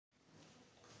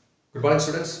Good morning,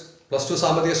 students. Plus 2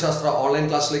 Samadhiya Shastra online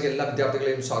class like all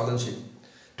vidyarthikaleyum swagatham cheyum.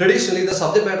 Traditionally, the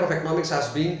subject matter of economics has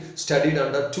been studied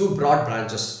under two broad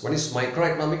branches. One is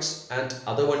microeconomics and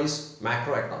other one is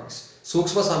macroeconomics.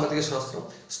 Sukshma Samadhiya Shastra,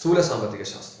 Sthula Samadhiya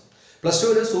Shastra. Plus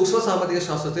 2 ൽ സൂക്ഷ്മ സാമ്പത്തിക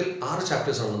ശാസ്ത്രത്തിൽ 6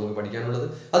 chapters ആണ് നമുക്ക് പഠിക്കാനുള്ളത്.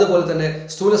 അതുപോലെ തന്നെ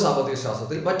സ്ഥൂല സാമ്പത്തിക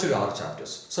ശാസ്ത്രത്തിൽ മറ്റൊരു 6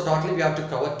 chapters. So totally we have to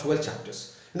cover 12 chapters.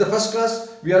 In the first class,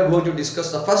 we are going to discuss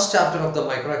the first chapter of the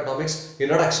microeconomics,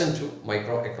 Introduction to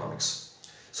Microeconomics.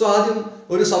 So ആദ്യം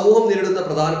ഒരു സമൂഹം നേരിടുന്ന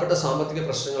പ്രധാനപ്പെട്ട സാമ്പത്തിക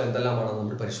പ്രശ്നങ്ങൾ എന്തെല്ലാമാണ്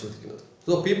നമ്മൾ പരിശോധിക്കുന്നത്.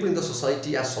 So people in the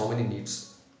society have so many needs.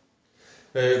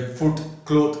 Food,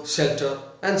 cloth, shelter,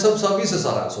 and some services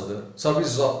are also there.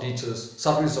 Services of teachers,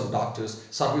 services of doctors,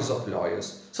 services of lawyers.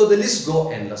 So the list go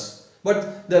endless. But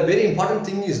the very important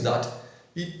thing is that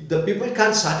the people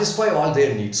can't satisfy all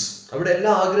their needs. അവരുടെ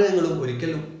എല്ലാ ആഗ്രഹങ്ങളും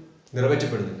ഒരിക്കലും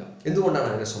നിറവേറ്റപ്പെടുന്നില്ല. എന്തുകൊണ്ടാണ്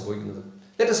അങ്ങനെ സംഭവിക്കുന്നത്?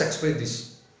 Let us explain this.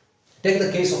 Take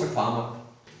the case of a farmer.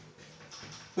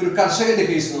 ഒരു കർഷകന്റെ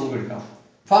case നമുക്ക് എടുക്കാം.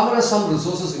 Farmer has some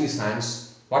resources in his hands.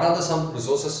 What are the some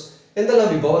resources? എന്തെല്ലാം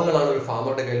വിഭവങ്ങളാണ് ഒരു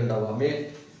ഫാമറുടെ കയ്യിൽ ഉണ്ടാവുക?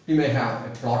 He may have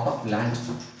a plot of land.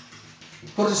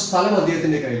 കുറച്ച് സ്ഥലം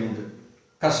അദ്ദേഹത്തിന്റെ കയ്യിലുണ്ട്,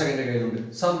 കർഷകന്റെ കയ്യിലുണ്ട്.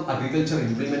 Some agriculture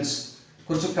implements,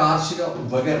 കുറച്ച് കാർഷിക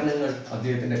ഉപകരണങ്ങൾ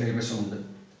അദ്ദേഹത്തിന്റെ കൈവശമുണ്ട്.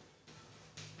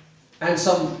 And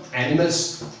some animals,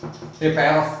 a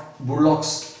pair of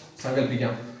bullocks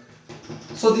സങ്കല്പിക്കാം.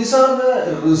 So these are the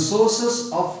resources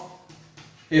of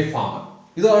a farmer.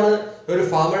 ഇതാണ് ഒരു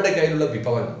ഫാമറുടെ കയ്യിലുള്ള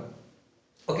വിഭവങ്ങൾ.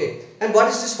 Okay, and what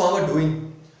is this farmer doing?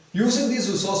 Using these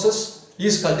resources, he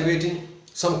is cultivating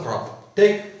some crop.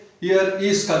 Take here, he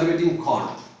is cultivating corn.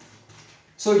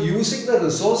 So using the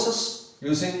resources,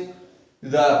 using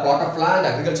the plot of land,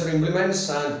 agricultural implements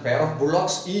and pair of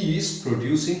bullocks, he is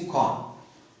producing corn.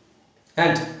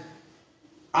 And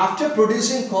after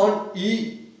producing corn, he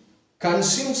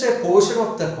consumes a portion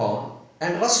of the corn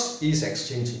and rest he is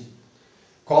exchanging.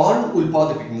 കോൺ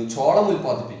ഉൽപ്പാദിപ്പിക്കുന്നു, ചോളം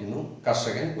ഉൽപ്പാദിപ്പിക്കുന്നു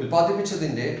കർഷകൻ.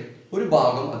 ഉൽപ്പാദിപ്പിച്ചതിൻ്റെ ഒരു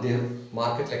ഭാഗം അദ്ദേഹം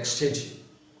മാർക്കറ്റിൽ exchange ചെയ്യും.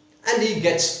 And he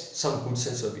gets some goods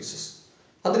and services.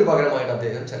 അതിന് പകരമായിട്ട്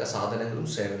അദ്ദേഹം ചില സാധനങ്ങളും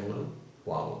സേവനങ്ങളും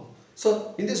വാങ്ങുന്നു. So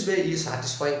in this way he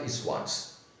satisfy his wants.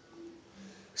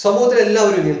 സമൂഹത്തിൽ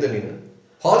എല്ലാവരും ഇങ്ങനെ തന്നെയാണ്.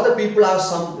 All the people have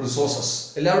some resources.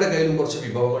 എല്ലാവരുടെ കയ്യിലും കുറച്ച്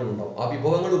വിഭവങ്ങൾ ഉണ്ടാവും. ആ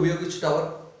വിഭവങ്ങൾ ഉപയോഗിച്ചിട്ട് അവർ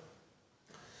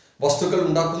വസ്തുക്കൾ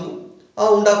ഉണ്ടാക്കുന്നു. ആ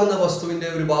ഉണ്ടാക്കുന്ന വസ്തുവിൻ്റെ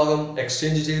ഒരു ഭാഗം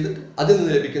എക്സ്ചേഞ്ച് ചെയ്തിട്ട് അതിൽ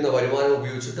നിന്ന് ലഭിക്കുന്ന വരുമാനം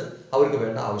ഉപയോഗിച്ചിട്ട് അവർക്ക്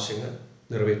വേണ്ട ആവശ്യങ്ങൾ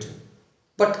നിറവേറ്റുന്നു.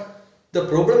 But the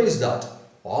problem is that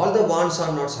all the wants are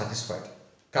not satisfied.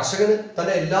 കർഷകന്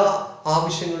തൻ്റെ എല്ലാ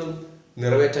ആവശ്യങ്ങളും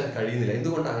നിറവേറ്റാൻ കഴിയുന്നില്ല.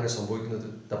 എന്തുകൊണ്ടാണ് അങ്ങനെ സംഭവിക്കുന്നത്?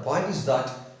 The point is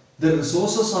that the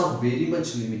resources are very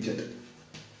much limited.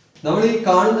 നമ്മൾ ഈ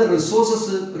കാണുന്ന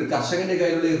റിസോഴ്സസ്, ഒരു കർഷകന്റെ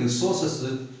കയ്യിലുള്ള ഈ റിസോഴ്സസ്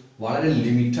വളരെ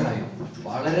ലിമിറ്റഡ് ആയിരിക്കും,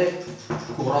 വളരെ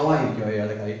കുറവായിരിക്കും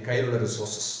അയാളുടെ കയ്യിലുള്ള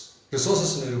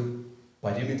റിസോഴ്സസിനൊരു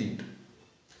പരിമിതിയുണ്ട്.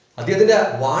 അദ്ദേഹത്തിന്റെ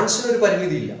വാണ്ട്സിനൊരു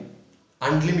പരിമിതിയില്ല,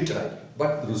 അൺലിമിറ്റഡ് ആയിരിക്കും.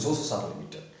 But resources R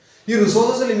limited. ഈ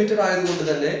റിസോഴ്സസ് ലിമിറ്റഡ് ആയതുകൊണ്ട്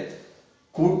തന്നെ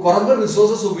കുറഞ്ഞ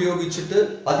റിസോഴ്സസ് ഉപയോഗിച്ചിട്ട്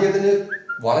അദ്ദേഹത്തിന്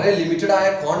വളരെ ലിമിറ്റഡ് ആയ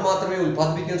കോൺ മാത്രമേ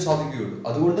ഉൽപ്പാദിപ്പിക്കാൻ സാധിക്കുകയുള്ളൂ.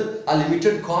 അതുകൊണ്ട് ആ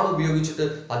ലിമിറ്റഡ് കോൺ ഉപയോഗിച്ചിട്ട്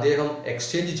അദ്ദേഹം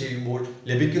എക്സ്ചേഞ്ച് ചെയ്യുമ്പോൾ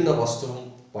ലഭിക്കുന്ന വസ്തുവും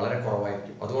വളരെ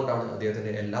കുറവായിരിക്കും. അതുകൊണ്ടാണ്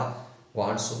അദ്ദേഹത്തിന്റെ എല്ലാ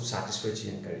വാണ്ട്സും സാറ്റിസ്ഫൈ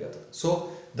ചെയ്യാൻ കഴിയാത്തത്. So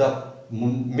the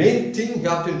main thing you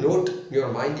have to note in your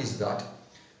mind is that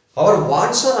our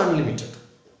wants are unlimited,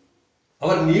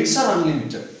 our needs are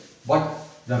unlimited, but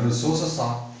the resources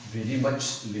are very much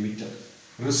limited.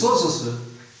 Resources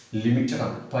limited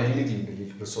ആണ്, പരിമിതി ഉണ്ട്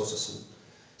resources.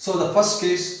 So the first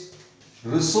case,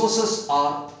 resources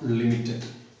are limited.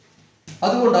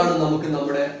 അതുകൊണ്ടാണ് നമുക്ക്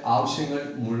നമ്മുടെ ആവശ്യങ്ങൾ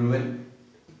മുഴുവൻ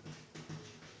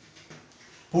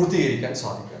പൂർത്തീകരിക്കാൻ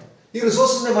സാധിക്കുക. ഈ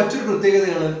റിസോഴ്സിന്റെ മറ്റൊരു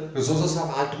പ്രത്യേകതയാണ് resources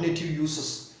have alternative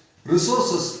uses.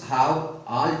 Resources have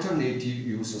alternative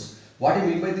uses. What you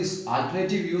mean by this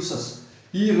alternative uses?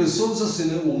 ഈ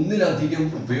റിസോഴ്സസിന് ഒന്നിലധികം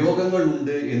ഉപയോഗങ്ങൾ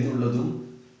ഉണ്ട് എന്നുള്ളതും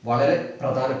വളരെ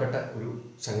പ്രധാനപ്പെട്ട ഒരു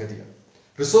സംഗതിയാണ്.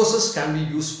 Resources can be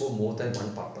use for more than one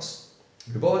purpose.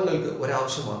 വിഭവങ്ങൾക്ക്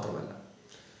ഒരാവശ്യം മാത്രമല്ല.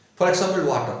 For example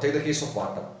water, take the case of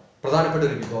water. പ്രധാനപ്പെട്ട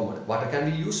ഒരു വിഭവമാണ്. Water can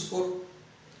be use for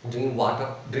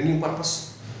drinking purpose.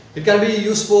 It can be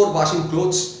used for washing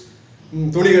clothes,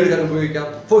 തുണി കഴുകാൻ ഉപയോഗിക്കാം,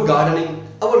 for gardening.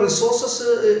 Our resources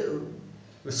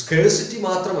scarcity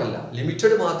മാത്രമല്ല,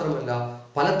 limited മാത്രമല്ല,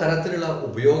 പല തരത്തിലുള്ള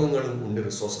ഉപയോഗങ്ങളും ഉണ്ട്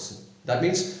റിസോഴ്സസിന്. ദാറ്റ്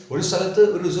മീൻസ് ഒരു സ്ഥലത്ത്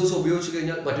ഒരു റിസോഴ്സ് ഉപയോഗിച്ച്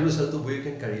കഴിഞ്ഞാൽ മറ്റൊരു സ്ഥലത്ത്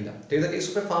ഉപയോഗിക്കാൻ കഴിയില്ല. Take the case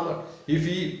of a farmer. If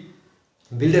he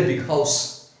build a big house,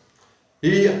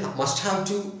 he must have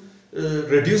to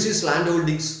reduce his land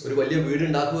holdings. ഒരു വലിയ വീട്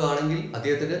ഉണ്ടാക്കുകയാണെങ്കിൽ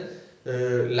അദ്ദേഹത്തിന്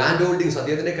ലാൻഡ് ഹോൾഡിങ്സ്,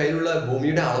 അദ്ദേഹത്തിന്റെ കയ്യിലുള്ള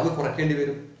ഭൂമിയുടെ അളവ് കുറയ്ക്കേണ്ടി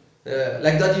വരും.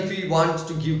 Like that, if he wants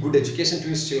to give good education to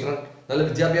his children, നല്ല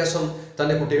വിദ്യാഭ്യാസം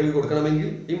തന്റെ കുട്ടികൾക്ക് കൊടുക്കണമെങ്കിൽ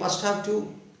he must have to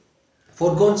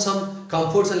forgone some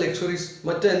comforts and luxuries,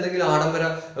 മറ്റെന്തെങ്കിലും ആഡംബര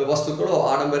വസ്തുക്കളോ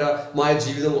ആഡംബരമായ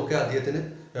ജീവിതമൊക്കെ അദ്ദേഹത്തിന്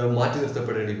മാറ്റി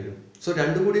നിർത്തപ്പെടേണ്ടി വരും. സോ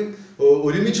രണ്ടും കൂടി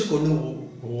ഒരുമിച്ച്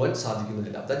കൊണ്ടുപോകാൻ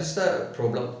സാധിക്കുന്നില്ല. That is the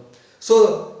problem. So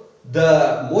the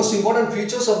most important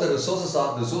features of the resources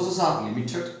are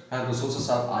limited and resources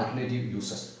are alternative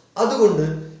uses. അതുകൊണ്ട്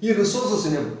ഈ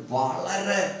റിസോഴ്സസിനെ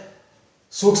വളരെ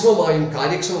സൂക്ഷ്മമായും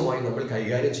കാര്യക്ഷമമായും നമ്മൾ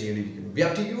കൈകാര്യം ചെയ്യേണ്ടിയിരിക്കുന്നു. We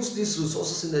have to use these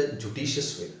resources in a judicious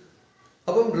way.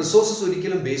 അപ്പം റിസോഴ്സസ്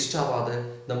ഒരിക്കലും വേസ്റ്റ് ആവാതെ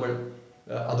നമ്മൾ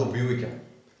അത് ഉപയോഗിക്കണം.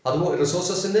 അതുപോലെ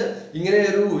റിസോഴ്സസിന് ഇങ്ങനെ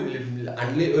ഒരു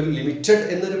ലിമിറ്റഡ്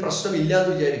എന്നൊരു പ്രശ്നം ഇല്ല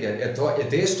എന്ന് വിചാരിക്കാൻ.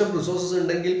 യഥേഷ്ടം റിസോഴ്സസ്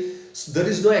ഉണ്ടെങ്കിൽ there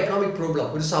is no economic problem.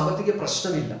 ഒരു സാമ്പത്തിക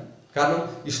പ്രശ്നമില്ല. കാരണം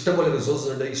ഇഷ്ടംപോലെ റിസോഴ്സസ്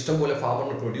ഉണ്ട്, ഇഷ്ടംപോലെ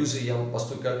ഫാമറിന് പ്രൊഡ്യൂസ് ചെയ്യാം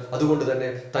വസ്തുക്കൾ, അതുകൊണ്ട് തന്നെ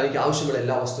തനിക്ക് ആവശ്യമുള്ള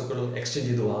എല്ലാ വസ്തുക്കളും എക്സ്ചേഞ്ച്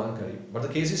ചെയ്ത് വാങ്ങാൻ കഴിയും. But the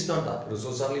case is not that.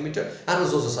 Resources R limited and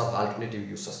resources R alternative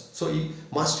uses. So ഈ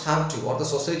must have to, or the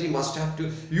society must have to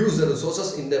use the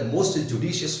resources in the most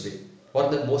judicious way or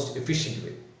the most efficient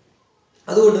വേ.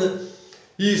 അതുകൊണ്ട്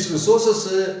ഈ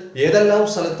resources ഏതെല്ലാം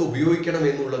സ്ഥലത്ത് ഉപയോഗിക്കണം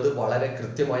എന്നുള്ളത് വളരെ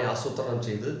കൃത്യമായി ആസൂത്രണം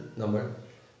ചെയ്ത് നമ്മൾ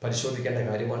പരിശോധിക്കേണ്ട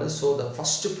കാര്യമാണ്. So the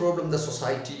first problem the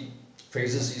society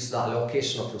faces is the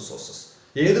allocation of resources.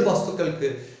 ഏത് വസ്തുക്കൾക്ക്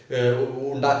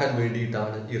ഉണ്ടാക്കാൻ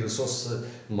വേണ്ടിയിട്ടാണ് ഈ റിസോഴ്സ്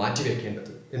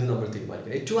മാറ്റിവെക്കേണ്ടത് എന്ന് നമ്മൾ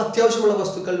തീരുമാനിക്കണം. ഏറ്റവും അത്യാവശ്യമുള്ള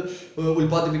വസ്തുക്കൾ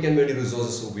ഉൽപ്പാദിപ്പിക്കാൻ വേണ്ടി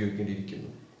റിസോഴ്സസ് ഉപയോഗിക്കേണ്ടിയിരിക്കുന്നു.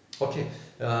 ഓക്കെ,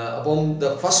 അപ്പം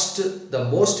the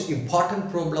most important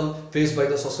problem faced by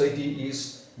the society is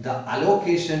the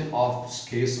allocation of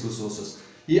scarce resources.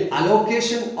 ഈ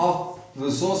allocation of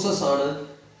resources ആണ്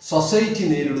സൊസൈറ്റി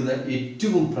നേരിടുന്ന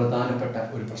ഏറ്റവും പ്രധാനപ്പെട്ട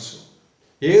ഒരു പ്രശ്നം.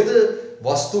 ഏത്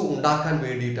വസ്തു ഉണ്ടാക്കാൻ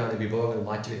വേണ്ടിയിട്ടാണ് വിഭവങ്ങൾ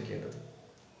മാറ്റിവെക്കേണ്ടത്?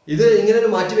 ഇത് ഇങ്ങനെ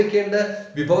മാറ്റിവെക്കേണ്ട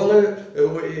വിഭവങ്ങൾ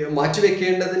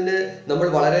മാറ്റിവെക്കേണ്ടതിന് നമ്മൾ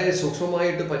വളരെ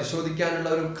സൂക്ഷ്മമായിട്ട് പരിശോധിക്കാനുള്ള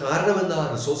ഒരു കാരണം എന്താ?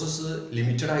 റിസോഴ്സസ്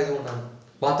ലിമിറ്റഡ് ആയതുകൊണ്ടാണ്.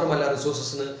 മാത്രമല്ല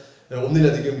റിസോഴ്സസിന്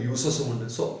ഒന്നിലധികം യൂസസും ഉണ്ട്.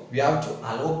 So we have to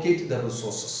allocate the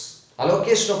resources.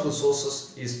 Allocation of resources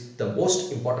is the most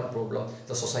important problem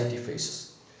the society faces.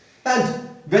 And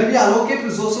when we allocate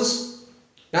resources,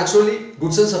 naturally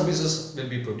goods and services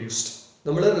will be produced.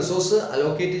 നമ്മൾ resource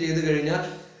allocate ചെയ്ത് കഴിഞ്ഞാൽ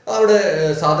അവിടെ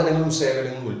സാധനങ്ങളും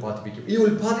സേവനങ്ങളും ഉൽപ്പാദിപ്പിക്കും. ഈ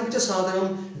ഉൽപ്പാദിപ്പിച്ച സാധനം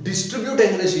distribute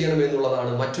എങ്ങനെ ചെയ്യണം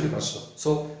എന്നുള്ളതാണ് മറ്റൊരു പ്രശ്നം. So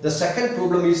the second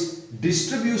problem is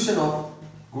distribution of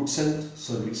goods and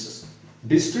services.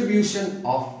 Distribution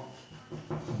of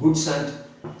goods and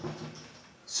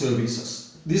services.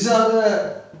 These are the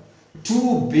two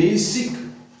basic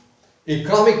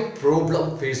economic problem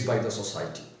faced by the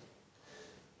society.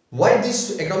 Why this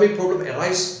economic problem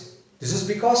arises? This is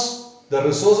because the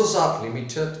resources are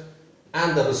limited and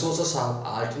the resources have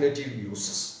alternative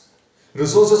uses.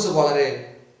 Resources വളരെ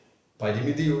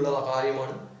പരിമിതിയുള്ള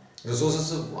കാര്യമാണ്.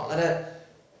 Resources വളരെ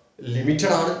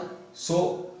limited ആണ്. So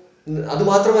അത്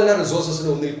മാത്രമല്ല റിസോഴ്സസിന്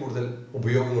ഒന്നിൽ കൂടുതൽ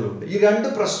ഉപയോഗങ്ങളുണ്ട്. ഈ രണ്ട്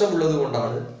പ്രശ്നമുള്ളത്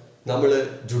കൊണ്ടാണ് നമ്മൾ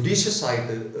ജുഡീഷ്യസ്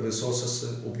ആയിട്ട് റിസോഴ്സസ്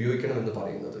ഉപയോഗിക്കണമെന്ന്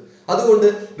പറയുന്നത്. അതുകൊണ്ട്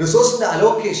റിസോഴ്സിന്റെ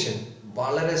അലോക്കേഷൻ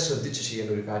വളരെ ശ്രദ്ധിച്ച്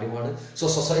ചെയ്യേണ്ട ഒരു കാര്യമാണ്. സോ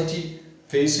സൊസൈറ്റി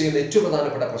ഫേസ് ചെയ്യുന്ന ഏറ്റവും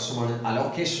പ്രധാനപ്പെട്ട പ്രശ്നമാണ്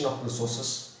allocation of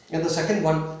resources. And the second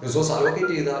one, resource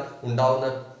allocate ചെയ്താൽ ഉണ്ടാവുന്ന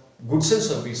ഗുഡ്സ് ആൻഡ്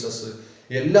സർവീസസ്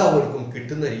എല്ലാവർക്കും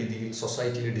കിട്ടുന്ന രീതിയിൽ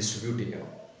സൊസൈറ്റിയിൽ ഡിസ്ട്രിബ്യൂട്ട്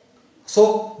ചെയ്യണം. So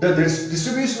the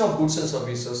distribution of goods and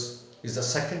services is the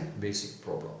second basic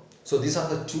problem. So these are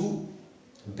the two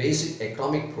basic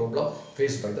economic problem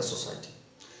faced by the society.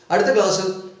 അടുത്ത ക്ലാസ്സിൽ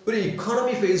ഒരു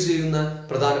ഇക്കോണമി ഫേസ് ചെയ്യുന്ന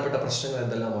പ്രധാനപ്പെട്ട പ്രശ്നങ്ങൾ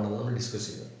എന്തെല്ലാമാണെന്ന് നമ്മൾ ഡിസ്കസ്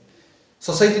ചെയ്യുന്നത്.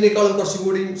 സൊസൈറ്റിനേക്കാളും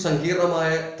കുറച്ചുകൂടി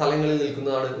സങ്കീർണമായ തലങ്ങളിൽ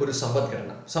നിൽക്കുന്നതാണ് ഒരു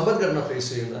സമ്പദ്ഘടന ഫേസ്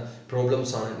ചെയ്യുന്ന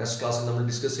പ്രോബ്ലംസ് ആണ് നെക്സ്റ്റ് ക്ലാസ്സിൽ നമ്മൾ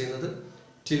ഡിസ്കസ് ചെയ്യുന്നത്.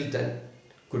 Till then,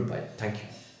 good bye, thank you.